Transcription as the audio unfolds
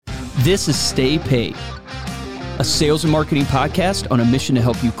This is Stay Paid, a sales and marketing podcast on a mission to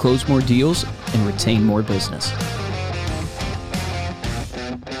help you close more deals and retain more business.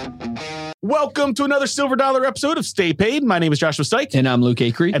 Welcome to another Silver Dollar episode of Stay Paid. My name is Joshua Stike. And I'm Luke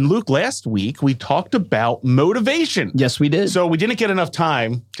Acree. And Luke, last week we talked about motivation. Yes, we did. So we didn't get enough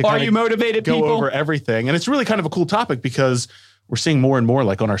time to Are you motivated, go people? over everything. And it's really kind of a cool topic because we're seeing more and more,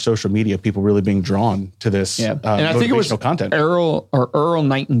 like on our social media, people really being drawn to this and I think it was content. Earl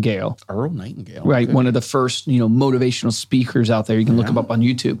Nightingale. Earl Nightingale. Right, okay. one of the first, motivational speakers out there. You can look him up on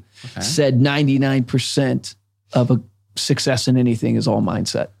YouTube. Okay. Said 99% of a success in anything is all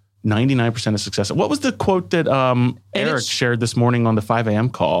mindset. 99% of success. What was the quote that Eric shared this morning on the 5 a.m.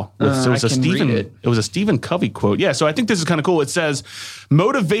 call? It was a Stephen Covey quote. Yeah, so I think this is kind of cool. It says,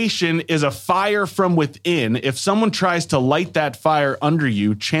 motivation is a fire from within. If someone tries to light that fire under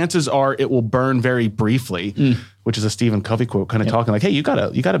you, chances are it will burn very briefly. Which is a Stephen Covey quote, kind of talking like, hey, you gotta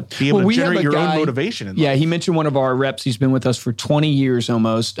be able to generate your own motivation. In life. He mentioned one of our reps. He's been with us for 20 years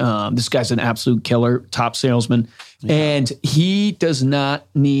almost. This guy's an absolute killer, top salesman. Yeah. And he does not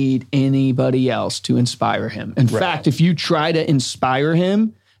need anybody else to inspire him. In fact, if you try to inspire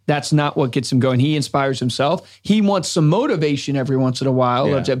him, that's not what gets him going. He inspires himself. He wants some motivation every once in a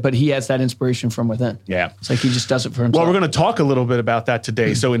while, but he has that inspiration from within. Yeah. It's like he just does it for himself. Well, we're going to talk a little bit about that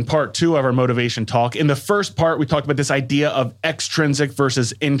today. So in part 2 of our motivation talk, in the first part, we talked about this idea of extrinsic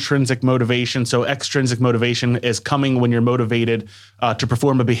versus intrinsic motivation. So extrinsic motivation is coming when you're motivated to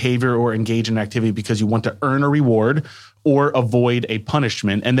perform a behavior or engage in an activity because you want to earn a reward or avoid a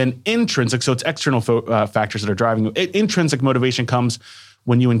punishment. And then intrinsic, so it's external factors that are driving you. Intrinsic motivation comes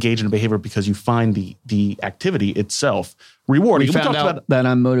when you engage in a behavior because you find the activity itself rewarding. We found out that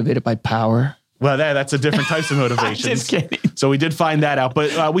I'm motivated by power. Well, that's a different types of motivations. Just kidding. So we did find that out.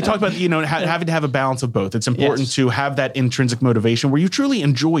 But we talked about, having to have a balance of both. It's important to have that intrinsic motivation where you truly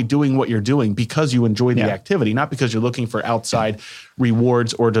enjoy doing what you're doing because you enjoy the activity, not because you're looking for outside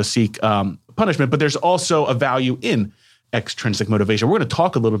rewards or to seek punishment. But there's also a value in extrinsic motivation. We're going to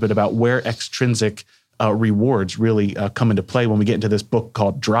talk a little bit about where extrinsic rewards really come into play when we get into this book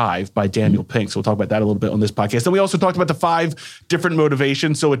called Drive by Daniel Pink. So we'll talk about that a little bit on this podcast. Then we also talked about the 5 different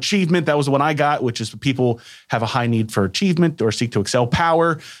motivations. So achievement, that was the one I got, which is people have a high need for achievement or seek to excel.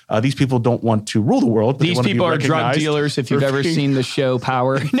 Power, these people don't want to rule the world. But these people are drug dealers, if you've ever seen the show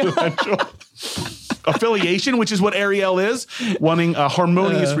Power. Affiliation, which is what Ariel is, wanting a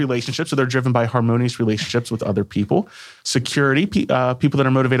harmonious relationship. So they're driven by harmonious relationships with other people. Security, people that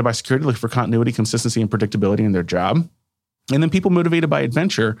are motivated by security, look for continuity, consistency, and predictability in their job. And then people motivated by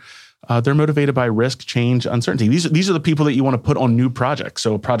adventure, they're motivated by risk, change, uncertainty. These are the people that you want to put on new projects.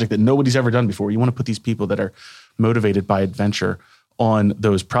 So a project that nobody's ever done before. You want to put these people that are motivated by adventure on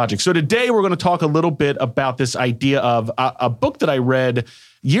those projects. So today we're going to talk a little bit about this idea of a book that I read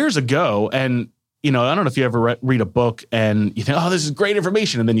years ago. And I don't know if you ever read a book and you think, oh, this is great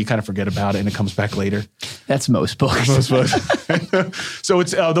information. And then you kind of forget about it and it comes back later. That's most books. So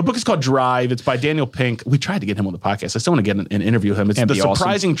it's the book is called Drive. It's by Daniel Pink. We tried to get him on the podcast. I still want to get an interview with him. It's the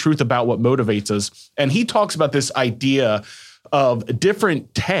surprising truth about what motivates us. And he talks about this idea of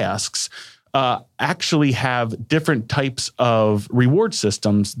different tasks actually have different types of reward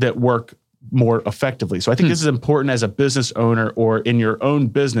systems that work more effectively. So I think this is important as a business owner or in your own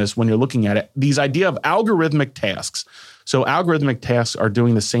business when you're looking at it. These idea of algorithmic tasks. So algorithmic tasks are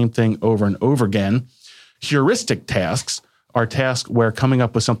doing the same thing over and over again. Heuristic tasks are tasks where coming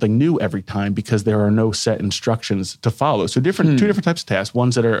up with something new every time because there are no set instructions to follow. So two different types of tasks,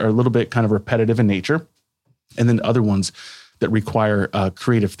 ones that are a little bit kind of repetitive in nature, and then other ones that require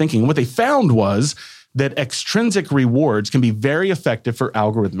creative thinking. And what they found was that extrinsic rewards can be very effective for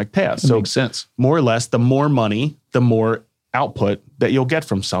algorithmic tasks. That makes sense. More or less, the more money, the more output that you'll get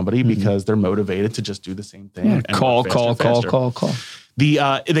from somebody because they're motivated to just do the same thing. Yeah, call. They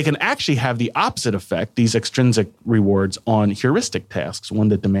can actually have the opposite effect, these extrinsic rewards, on heuristic tasks, one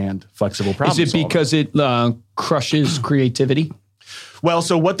that demand flexible problem solving. Is it because it crushes creativity? Well,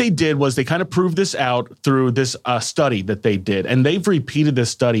 so what they did was they kind of proved this out through this study that they did. And they've repeated this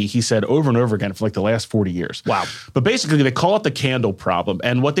study, he said, over and over again for like the last 40 years. Wow. But basically, they call it the candle problem.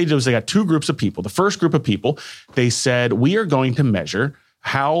 And what they did was they got 2 groups of people. The first group of people, they said, we are going to measure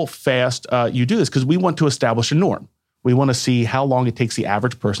how fast you do this because we want to establish a norm. We want to see how long it takes the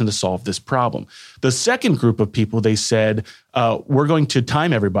average person to solve this problem. The second group of people, they said, we're going to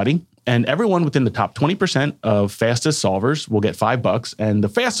time everybody. And everyone within the top 20% of fastest solvers will get $5, and the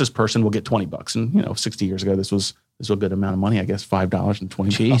fastest person will get $20. And 60 years ago, this was a good amount of money, I guess, $5 and $20.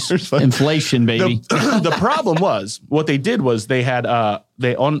 Jeez, inflation, baby. The problem was what they did was they had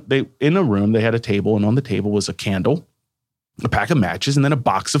in a room they had a table, and on the table was a candle, a pack of matches, and then a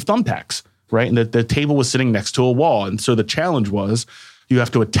box of thumbtacks, right? And the table was sitting next to a wall. And so the challenge was you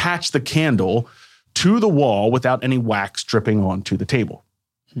have to attach the candle to the wall without any wax dripping onto the table,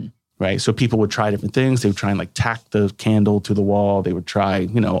 right? So people would try different things. They would try and like tack the candle to the wall. They would try,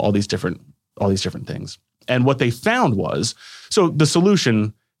 all these different things. And what they found was, so the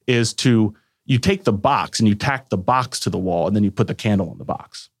solution is you take the box and you tack the box to the wall, and then you put the candle on the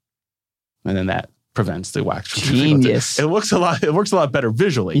box. And then that prevents the wax from Genius. It works a lot better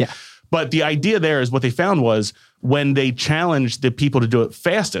visually. Yeah. But the idea there is what they found was when they challenged the people to do it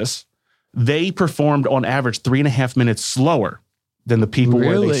fastest, they performed on average 3.5 minutes slower than the people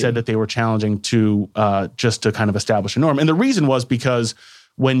where they said that they were challenging to just to kind of establish a norm. And the reason was because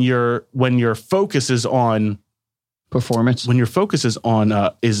when your focus is on performance, when your focus is on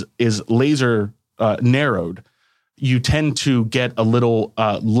is laser narrowed, you tend to get a little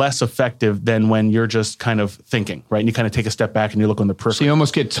less effective than when you're just kind of thinking, right? And you kind of take a step back and you look on the periphery. So you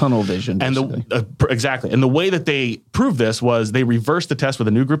almost get tunnel vision. Basically. Exactly. And the way that they proved this was they reversed the test with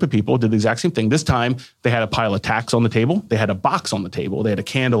a new group of people, did the exact same thing. This time they had a pile of tacks on the table. They had a box on the table. They had a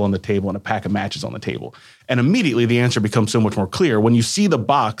candle on the table and a pack of matches on the table. And immediately the answer becomes so much more clear. When you see the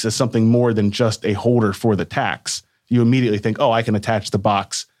box as something more than just a holder for the tacks, you immediately think, oh, I can attach the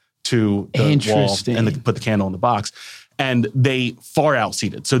box to the wall and put the candle in the box. And they far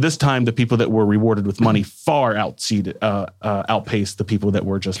outseeded. So this time, the people that were rewarded with money far outpaced the people that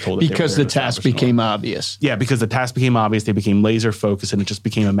were just told. Because the task became obvious. Yeah, because the task became obvious. They became laser focused, and it just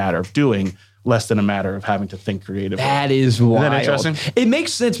became a matter of doing, less than a matter of having to think creatively. That is wild. Isn't that interesting? It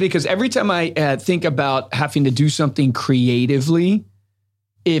makes sense because every time I think about having to do something creatively,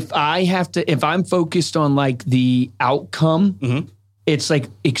 if I'm focused on like the outcome, it's like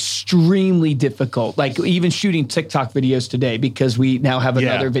extremely difficult. Like even shooting TikTok videos today, because we now have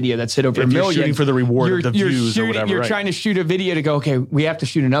another video that's hit over 1 million. You're shooting for the reward of the views or whatever. You're trying to shoot a video to go, okay, we have to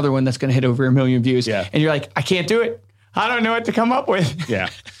shoot another one that's going to hit over 1 million views. Yeah. And you're like, I can't do it. I don't know what to come up with. Yeah.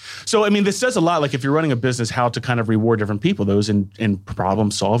 So, I mean, this says a lot, like if you're running a business, how to kind of reward different people, those in problem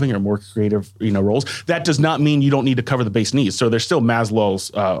solving or more creative, roles. That does not mean you don't need to cover the base needs. So there's still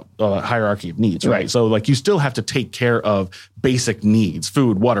Maslow's hierarchy of needs, right? So like you still have to take care of basic needs: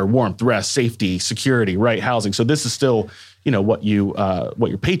 food, water, warmth, rest, safety, security, right? Housing. So this is still, what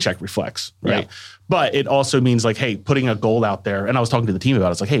your paycheck reflects, right? Yeah. But it also means like, hey, putting a goal out there. And I was talking to the team about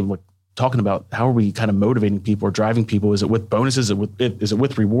it. It's like, hey, look, talking about how are we kind of motivating people or driving people? Is it with bonuses? Is it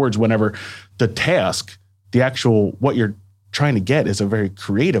with rewards? Whenever the task, the actual, what you're trying to get is a very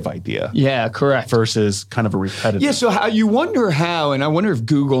creative idea. Yeah, correct. Versus kind of a repetitive. Yeah, so you wonder how, and I wonder if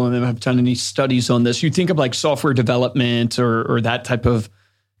Google and them have done any studies on this. You think of like software development or that type of,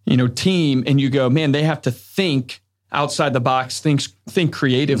 team, and you go, man, they have to think outside the box, think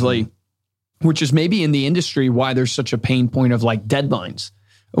creatively, which is maybe in the industry why there's such a pain point of like deadlines,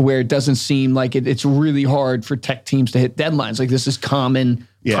 where it doesn't seem like it's really hard for tech teams to hit deadlines. Like this is common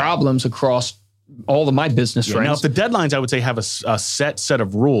problems across all of my business friends. Now, if the deadlines, I would say, have a set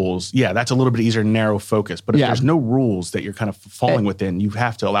of rules, that's a little bit easier to narrow focus. But if there's no rules that you're kind of falling within, you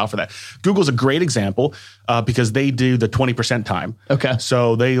have to allow for that. Google's a great example because they do the 20% time. Okay.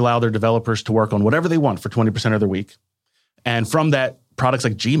 So they allow their developers to work on whatever they want for 20% of their week. And from that, products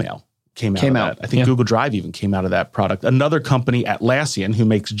like Gmail came out of that. I think Google Drive even came out of that product. Another company, Atlassian, who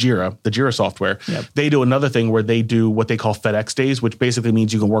makes Jira, the Jira software, they do another thing where they do what they call FedEx days, which basically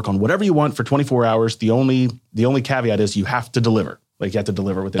means you can work on whatever you want for 24 hours. The only caveat is you have to deliver. Like you have to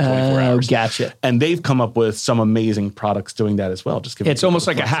deliver within 24 hours. Gotcha. And they've come up with some amazing products doing that as well. It's almost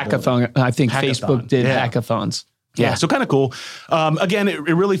like a hackathon. I think Facebook did hackathons. Yeah. So kind of cool. Again, it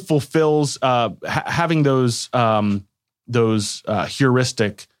really fulfills having those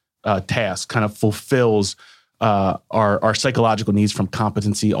heuristic task kind of fulfills our psychological needs from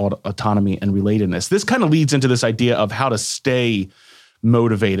competency, autonomy, and relatedness. This kind of leads into this idea of how to stay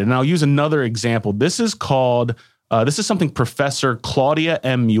motivated. And I'll use another example. This is something Professor Claudia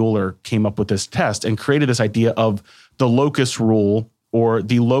M. Mueller came up with this test and created this idea of the locus rule, or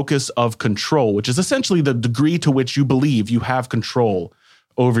the locus of control, which is essentially the degree to which you believe you have control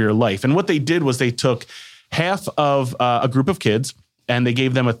over your life. And what they did was they took half of a group of kids, and they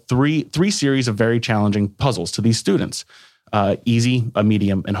gave them a three series of very challenging puzzles to these students, easy, a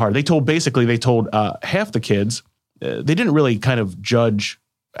medium, and hard. They told half the kids, they didn't really kind of judge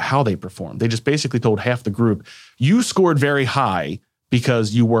how they performed. They just basically told half the group, you scored very high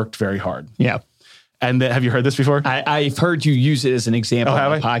because you worked very hard. Yeah. And have you heard this before? I've heard you use it as an example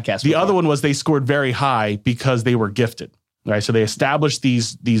on the podcast. The other one was they scored very high because they were gifted. Right. So they established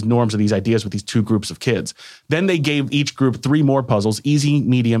these norms or these ideas with these two groups of kids. Then they gave each group 3 more puzzles, easy,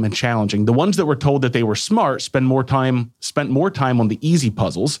 medium, and challenging. The ones that were told that they were smart spent more time on the easy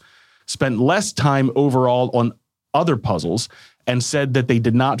puzzles, spent less time overall on other puzzles, and said that they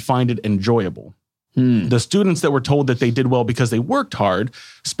did not find it enjoyable. The students that were told that they did well because they worked hard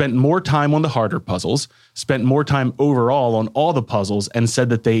spent more time on the harder puzzles, spent more time overall on all the puzzles, and said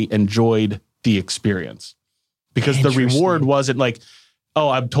that they enjoyed the experience. Because the reward wasn't like, oh,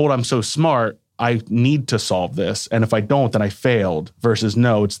 I'm told I'm so smart, I need to solve this. And if I don't, then I failed. Versus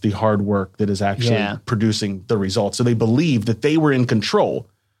no, it's the hard work that is actually producing the results. So they believe that they were in control.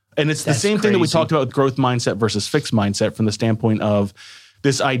 And it's the same thing that we talked about with growth mindset versus fixed mindset from the standpoint of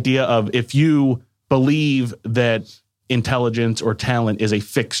this idea of if you believe that intelligence or talent is a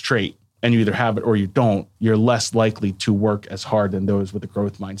fixed trait, and you either have it or you don't, you're less likely to work as hard than those with a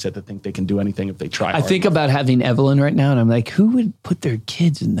growth mindset that think they can do anything if they try hard. I think about having Evelyn right now, and I'm like, who would put their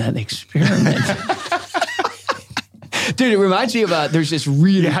kids in that experiment? Dude, it reminds me about there's this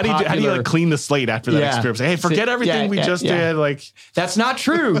really how do you like clean the slate after that experiment? Say, hey, forget everything we just did. Like that's not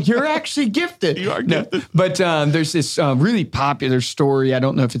true. You're actually gifted. You are gifted. No, but there's this really popular story. I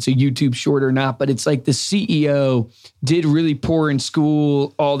don't know if it's a YouTube short or not, but it's like the CEO did really poor in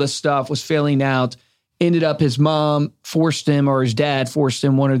school, all this stuff, was failing out. Ended up his mom forced him, or his dad forced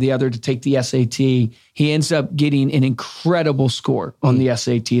him, one or the other, to take the SAT. He ends up getting an incredible score on the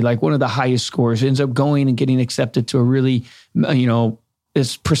SAT, like one of the highest scores. Ends up going and getting accepted to a really,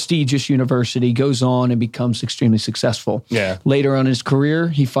 this prestigious university, goes on and becomes extremely successful. Yeah. Later on in his career,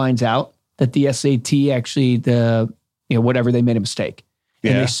 he finds out that the SAT actually, whatever, they made a mistake.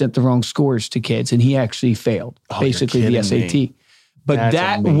 And they sent the wrong scores to kids, and he actually failed, basically, the SAT. Me. But That's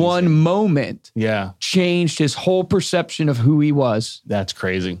that amazing. one moment changed his whole perception of who he was. That's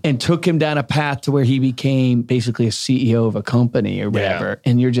crazy. And took him down a path to where he became basically a CEO of a company or whatever. Yeah.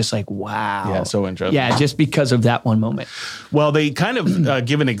 And you're just like, wow. Yeah, so interesting. Yeah, just because of that one moment. Well, they kind of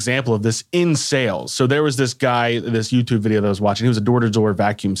give an example of this in sales. So there was this guy, this YouTube video that I was watching. He was a door-to-door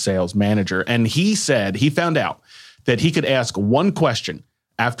vacuum sales manager. And he said he found out that he could ask one question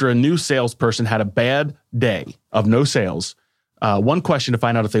after a new salesperson had a bad day of no sales. One question to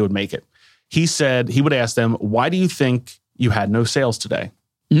find out if they would make it. He said he would ask them, why do you think you had no sales today?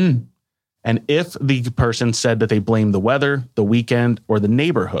 And if the person said that they blamed the weather, the weekend, or the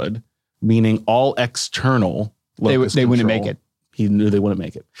neighborhood, meaning all external, they wouldn't make it. He knew they wouldn't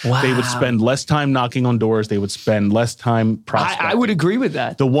make it. Wow. They would spend less time knocking on doors. They would spend less time prospecting. I would agree with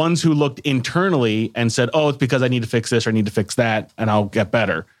that. The ones who looked internally and said, oh, it's because I need to fix this or I need to fix that and I'll get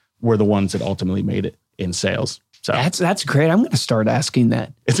better, were the ones that ultimately made it in sales. So that's great. I'm going to start asking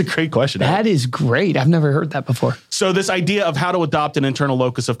that. It's a great question. That is great. I've never heard that before. So this idea of how to adopt an internal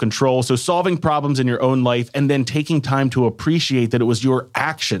locus of control, so solving problems in your own life and then taking time to appreciate that it was your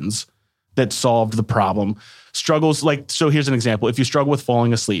actions that solved the problem. Struggles so here's an example. If you struggle with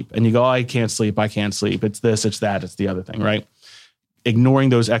falling asleep and you go, I can't sleep, it's this, it's that, it's the other thing, right? Ignoring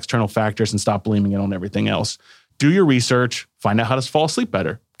those external factors and stop blaming it on everything else. Do your research, find out how to fall asleep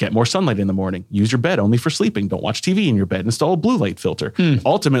better. Get more sunlight in the morning. Use your bed only for sleeping. Don't watch TV in your bed. Install a blue light filter.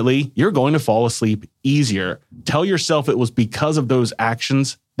 Ultimately, you're going to fall asleep easier. Tell yourself it was because of those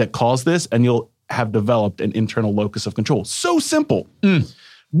actions that caused this, and you'll have developed an internal locus of control. So simple.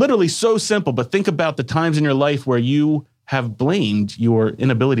 Literally so simple. But think about the times in your life where you have blamed your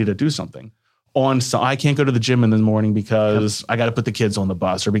inability to do something on, so I can't go to the gym in the morning because I got to put the kids on the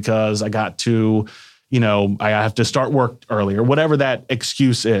bus, or because I got to... I have to start work earlier, whatever that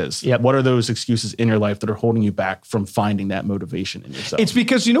excuse is. What are those excuses in your life that are holding you back from finding that motivation in yourself? It's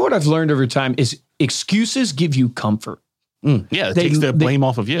because what I've learned over time is excuses give you comfort. It takes the blame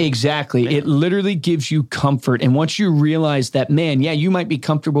off of you. Exactly. Man. It literally gives you comfort. And once you realize that, you might be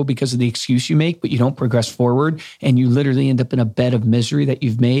comfortable because of the excuse you make, but you don't progress forward and you literally end up in a bed of misery that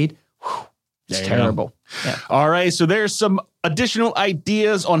you've made. It's terrible. Yeah. All right. So there's some additional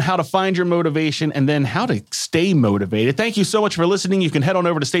ideas on how to find your motivation and then how to stay motivated. Thank you so much for listening. You can head on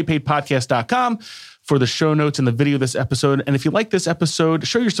over to staypaidpodcast.com for the show notes and the video of this episode. And if you like this episode,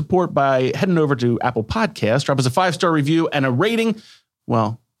 show your support by heading over to Apple Podcasts, drop us a 5-star review and a rating,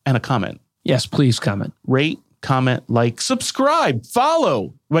 and a comment. Yes, please comment. Rate, comment, subscribe,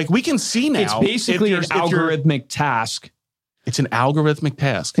 follow. We can see now. It's basically an algorithmic task. It's an algorithmic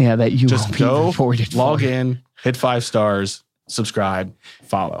task. Yeah, that you just go, log for. in, hit 5 stars, subscribe,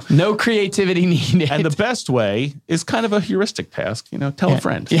 follow. No creativity needed. And the best way is kind of a heuristic task. Tell a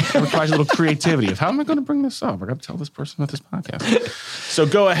friend. It requires a little creativity of how am I going to bring this up? I got to tell this person about this podcast. So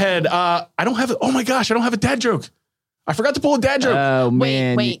go ahead. I don't have a dad joke. I forgot to pull a dad joke. Oh,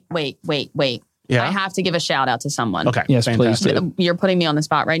 man. Wait. Yeah. I have to give a shout out to someone. Okay. Yes, please do. You're putting me on the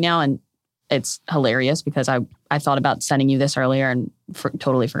spot right now, and it's hilarious because I thought about sending you this earlier and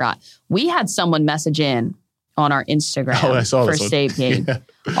totally forgot. We had someone message in on our Instagram I saw for this one. Stay Paid. Yeah.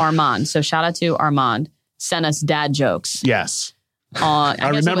 Armand. So shout out to Armand. Sent us dad jokes. Yes. I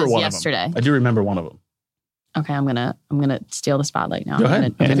remember one yesterday. of them. I do remember one of them. Okay, I'm gonna steal the spotlight now. Go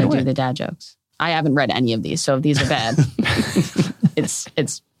ahead. I'm gonna do the dad jokes. I haven't read any of these, so if these are bad,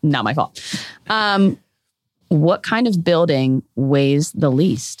 it's not my fault. What kind of building weighs the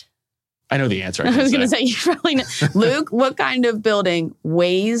least? I know the answer. I was gonna say you probably know. Luke, what kind of building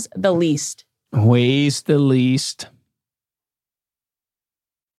weighs the least? Weighs the least.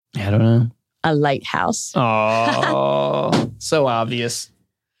 I don't know. A lighthouse. Oh, so obvious.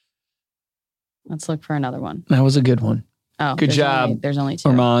 Let's look for another one. That was a good one. Oh, Good job. There's only two.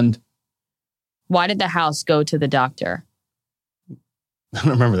 Armand. Why did the house go to the doctor? I don't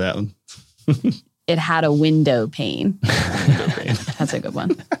remember that one. It had a window pane. That's a good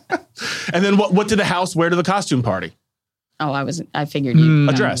one. And then what did the house wear to the costume party? Oh, I figured you.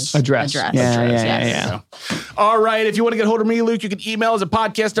 A dress. A dress. A dress. Yeah. All right. If you want to get a hold of me, Luke, you can email us at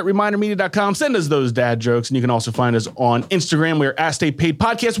podcast@remindermedia.com. Send us those dad jokes. And you can also find us on Instagram. We're at Stay Paid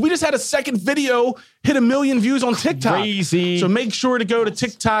Podcast. We just had a second video hit 1 million views on TikTok. Crazy. So make sure to go to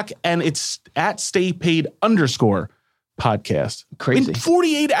TikTok and it's at Stay Paid _podcast. Crazy. In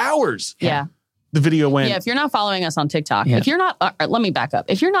 48 hours. Yeah. The video went. Yeah, if you're not following us on TikTok, Yeah. if you're not, let me back up.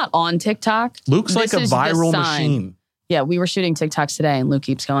 If you're not on TikTok, Luke's like a this is the viral sign. machine. Yeah, we were shooting TikToks today, and Luke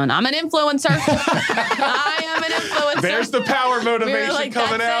keeps going, I'm an influencer. I am an influencer. There's the power motivation We were like,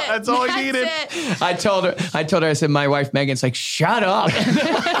 coming out. it. That's all I needed. It. I told her, I said, my wife, Megan's like, shut up.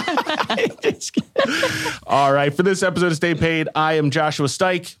 All right. For this episode of Stay Paid, I am Joshua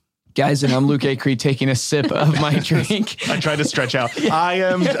Stike. Guys, and I'm Luke Acree taking a sip of my drink. I tried to stretch out.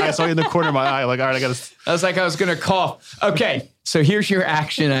 I saw you in the corner of my eye. Like, all right, I was like, I was going to cough. Okay, so here's your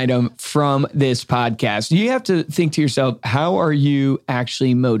action item from this podcast. You have to think to yourself, how are you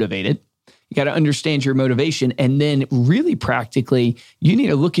actually motivated? You got to understand your motivation. And then really practically, you need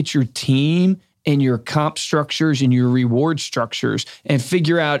to look at your team and your comp structures and your reward structures and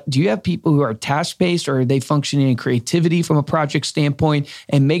figure out, do you have people who are task-based or are they functioning in creativity from a project standpoint?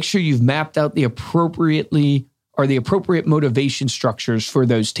 And make sure you've mapped out the appropriate motivation structures for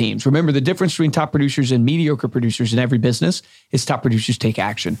those teams. Remember, the difference between top producers and mediocre producers in every business is top producers take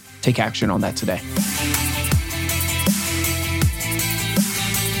action. Take action on that today.